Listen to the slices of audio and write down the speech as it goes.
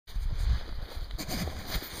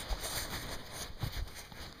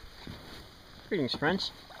Greetings,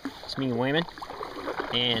 friends. It's me, Wayman,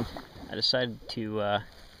 and I decided to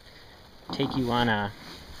take you on a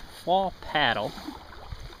fall paddle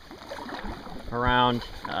around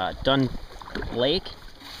Dunn Lake,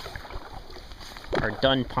 or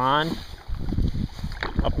Dunn Pond,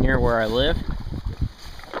 up near where I live.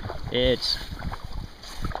 It's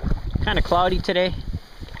kind of cloudy today,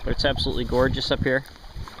 but it's absolutely gorgeous up here.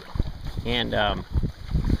 And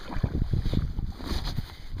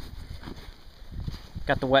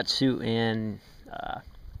got the wetsuit in.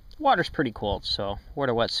 Water's pretty cold, so wore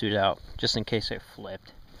the wetsuit out just in case I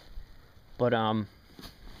flipped. But I'm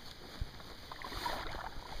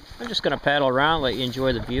just gonna paddle around, let you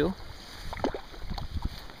enjoy the view.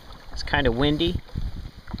 It's kind of windy,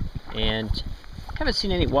 and haven't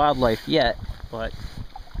seen any wildlife yet, but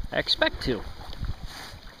I expect to.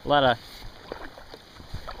 A lot of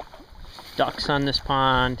ducks on this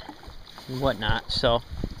pond and whatnot, so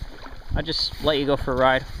I'll just let you go for a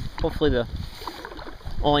ride. Hopefully the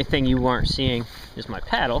only thing you weren't seeing is my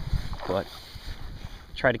paddle, but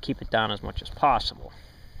try to keep it down as much as possible.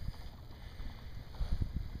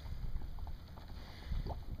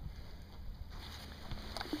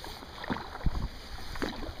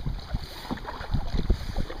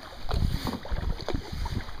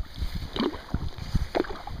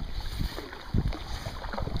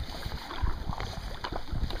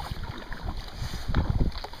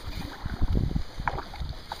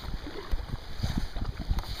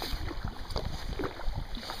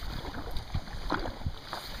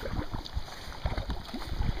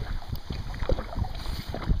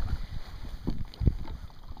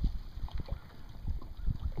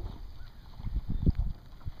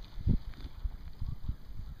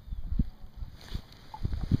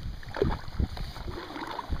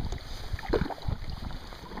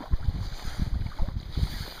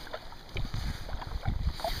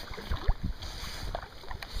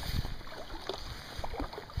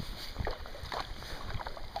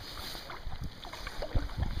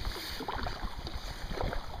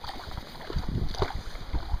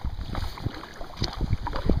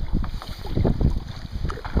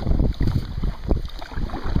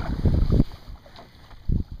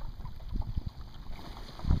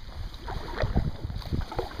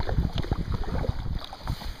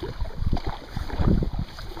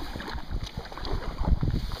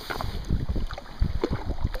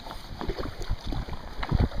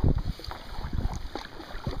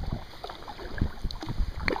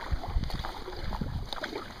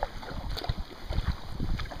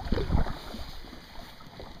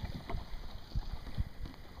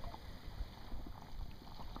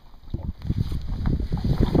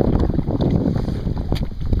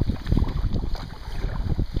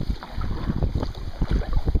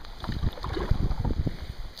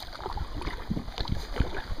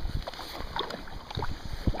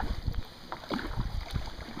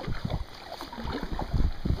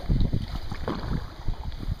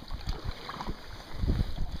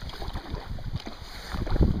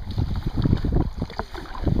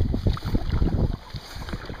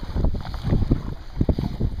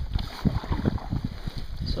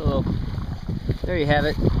 So there you have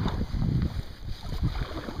it.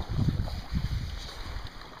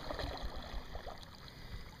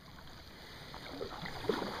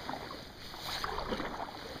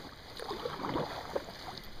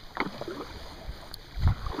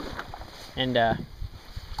 And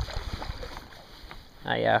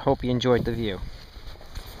I hope you enjoyed the view.